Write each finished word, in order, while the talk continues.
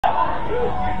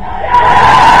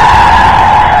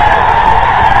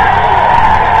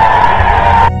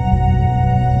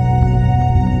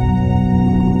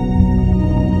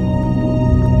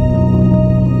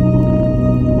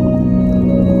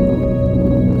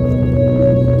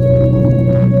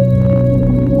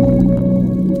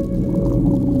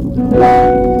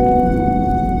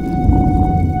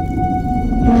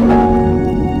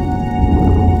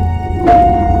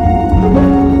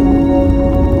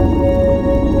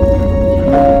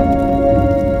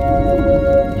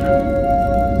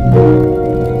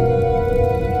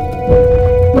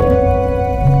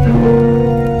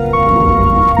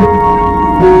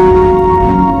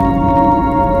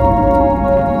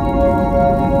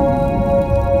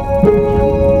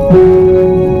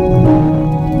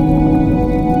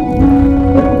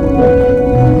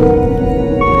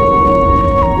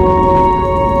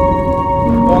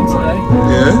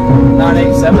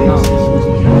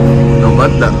No,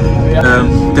 what that?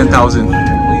 10,000.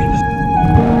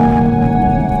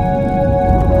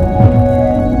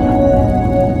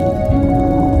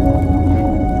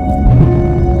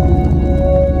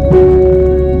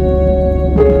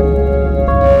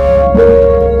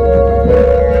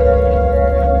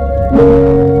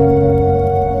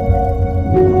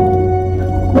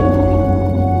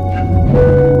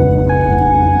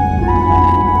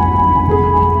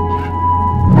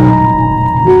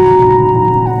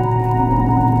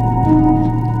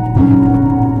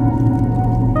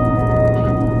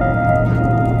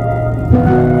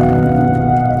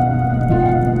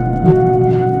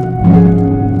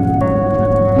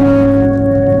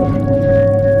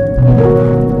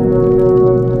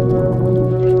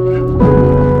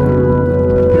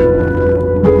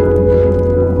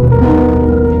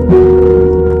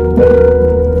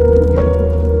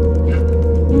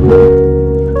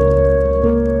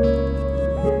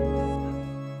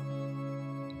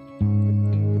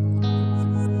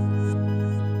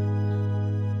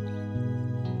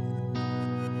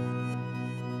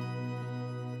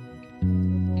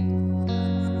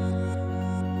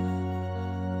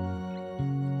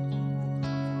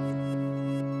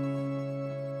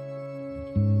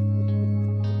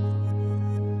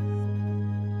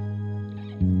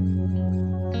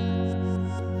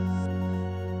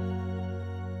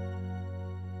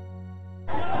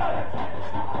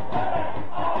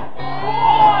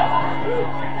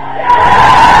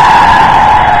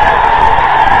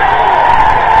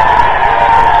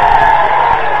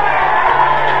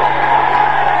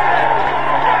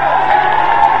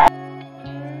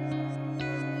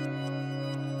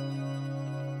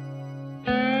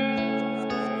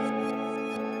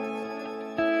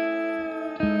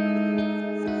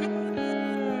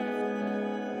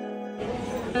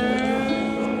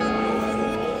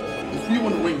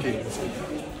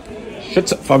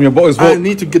 Shut up, fam. Your boys walk. I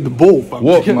need to get the ball, fam.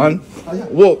 Walk, man.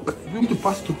 Walk. We need to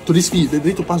pass to these feet. They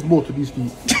need to pass the ball to these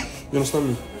feet. You understand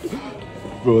me?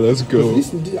 Bro, let's go.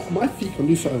 My feet can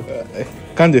do something.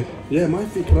 Can they? Yeah, my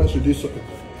feet can actually do something.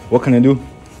 What can I do?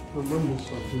 Remember,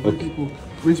 okay.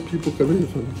 People come in,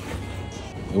 fam.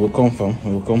 It will come, fam.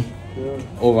 It will come.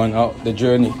 Yeah. Over and out the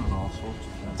journey.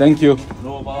 Thank you.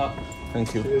 No bother.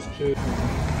 Thank you. Cheers, cheers.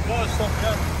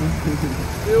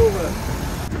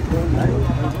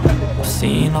 I've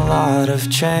seen a lot of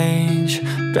change,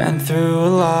 been through a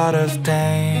lot of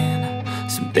pain.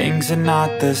 Some things are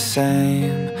not the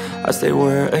same as they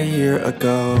were a year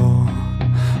ago,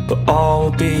 but all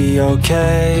will be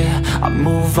okay. I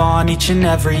move on each and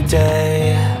every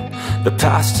day. The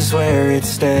past is where it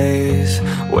stays,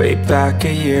 way back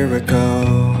a year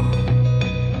ago.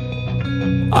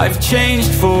 I've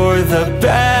changed for the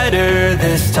better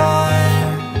this time.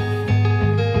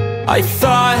 I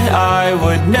thought I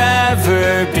would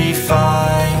never be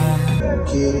fine.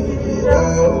 Get it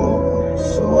out,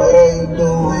 so I ain't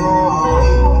doing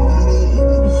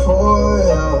for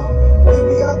ya.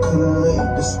 Maybe I couldn't make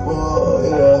this for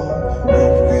ya.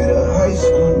 Maybe the high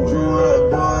school dream.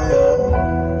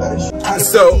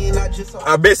 So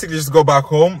I basically just go back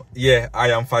home. Yeah,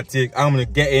 I am fatigued. I'm gonna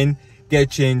get in, get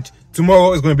changed.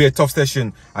 Tomorrow is going to be a tough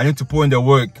session. I need to put in the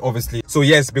work, obviously. So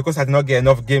yes, because I did not get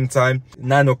enough game time,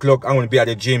 9 o'clock, I'm going to be at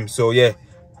the gym. So yeah,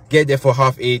 get there for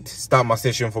 8:30, start my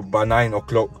session for by 9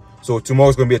 o'clock. So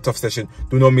tomorrow is going to be a tough session.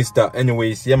 Do not miss that.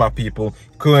 Anyways, yeah, my people.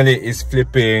 Currently, it's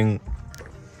flipping.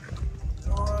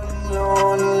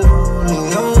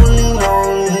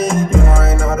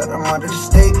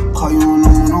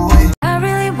 I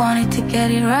really wanted to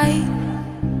get it right.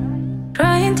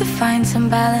 Trying to find some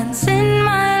balance in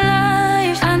my life.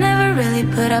 I never really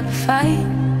put up a fight,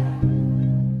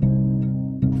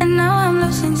 and now I'm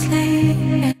losing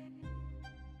sleep.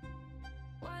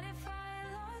 What if I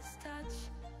lost touch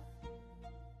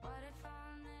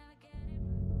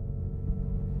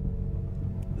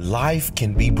life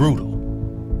can be brutal.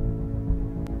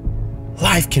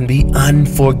 Life can be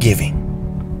unforgiving.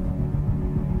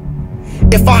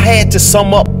 If I had to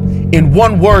sum up in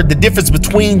one word the difference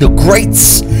between the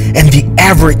greats and the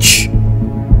average,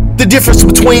 the difference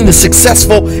between the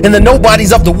successful and the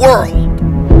nobodies of the world,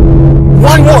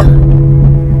 one word,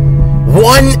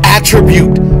 one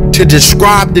attribute to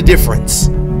describe the difference: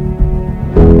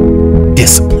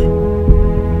 discipline.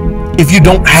 If you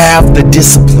don't have the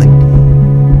discipline,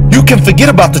 you can forget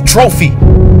about the trophy.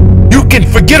 You can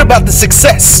forget about the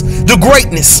success, the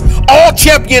greatness. All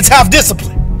champions have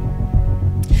discipline.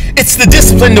 It's the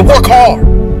discipline to work hard.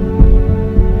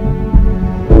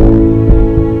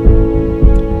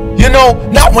 You know,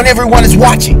 not when everyone is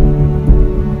watching,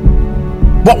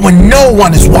 but when no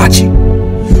one is watching.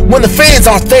 When the fans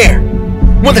aren't there.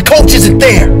 When the coach isn't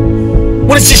there.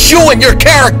 When it's just you and your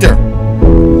character.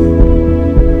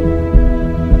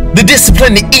 The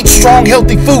discipline to eat strong,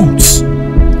 healthy foods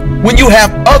when you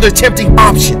have other tempting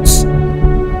options.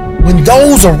 When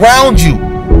those around you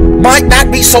might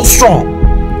not be so strong.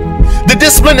 The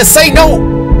discipline to say no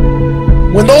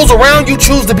when those around you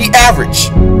choose to be average.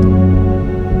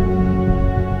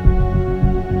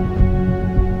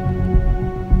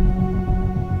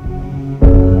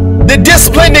 The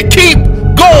discipline to keep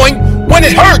going when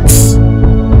it hurts.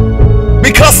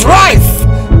 Because life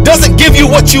doesn't give you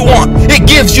what you want. It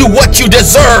gives you what you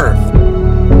deserve.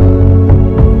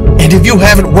 And if you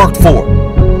haven't worked for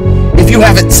it, if you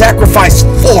haven't sacrificed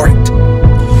for it,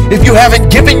 if you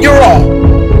haven't given your all,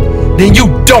 then you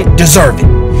don't deserve it.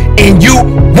 And you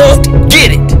won't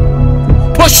get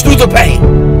it. Push through the pain.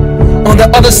 On the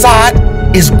other side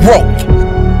is growth.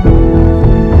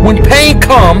 When pain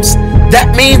comes,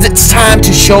 that means it's time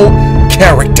to show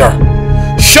character.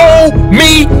 Show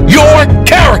me your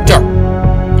character.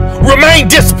 Remain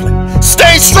disciplined.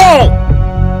 Stay strong.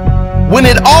 When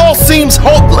it all seems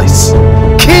hopeless,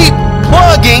 keep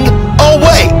plugging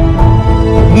away.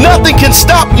 Nothing can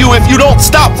stop you if you don't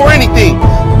stop for anything.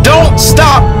 Don't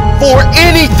stop for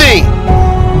anything.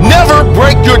 Never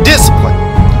break your discipline.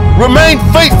 Remain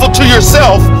faithful to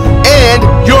yourself and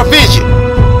your vision.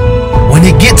 When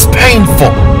it gets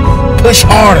painful, push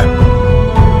harder.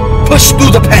 Push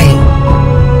through the pain.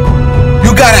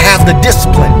 You gotta have the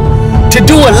discipline to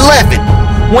do 11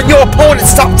 when your opponent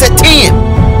stops at 10.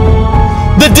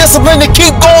 The discipline to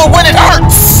keep going when it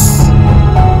hurts.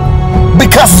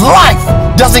 Because life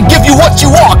doesn't give you what you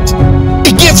want.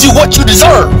 It gives you what you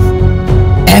deserve.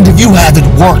 And if you haven't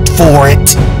worked for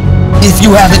it, if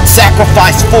you haven't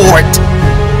sacrificed for it,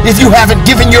 if you haven't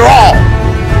given your all,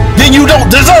 then you don't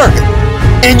deserve it.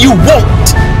 And you won't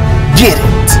get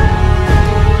it.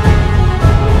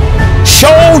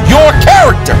 Show your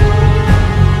character.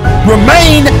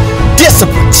 Remain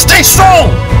disciplined. Stay strong.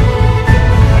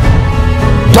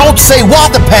 Don't say why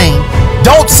the pain.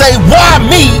 Don't say why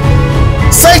me.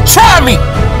 Say try me.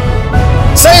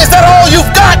 Say, is that all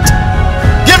you've got?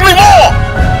 Give me more.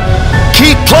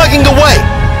 Keep plugging away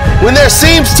when there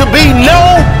seems to be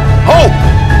no hope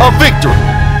of victory.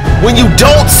 When you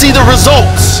don't see the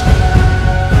results.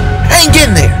 Hang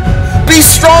in there. Be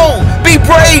strong. Be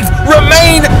brave.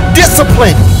 Remain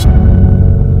disciplined.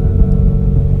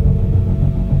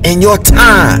 And your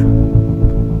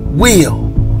time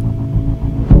will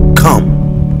come.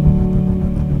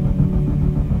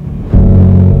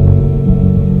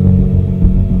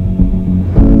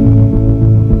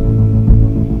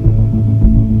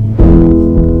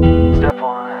 Step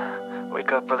 1,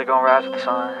 wake up early, gonna rise with the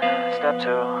sun. Step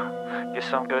 2, get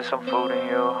some good, some food in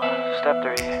you. Step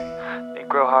 3,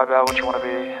 think real hard about what you wanna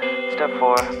be. Step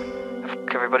 4,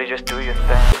 everybody just do your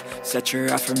thing. Set your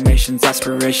affirmations,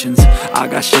 aspirations. I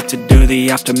got shit to do,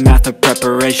 the aftermath of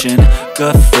preparation.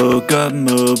 Good food, good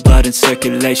mood, blood in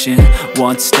circulation.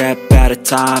 One step at a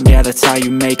time, yeah, that's how you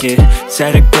make it.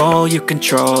 Set a goal you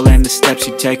control and the steps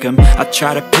you take them. I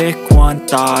try to pick one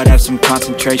thought, have some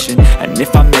concentration. And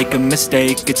if I make a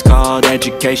mistake, it's called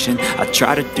education. I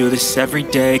try to do this every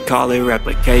day, call it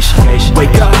replication.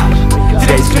 Wake up,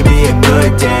 today's gonna be a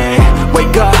good day.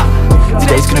 Wake up,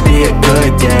 today's gonna be a good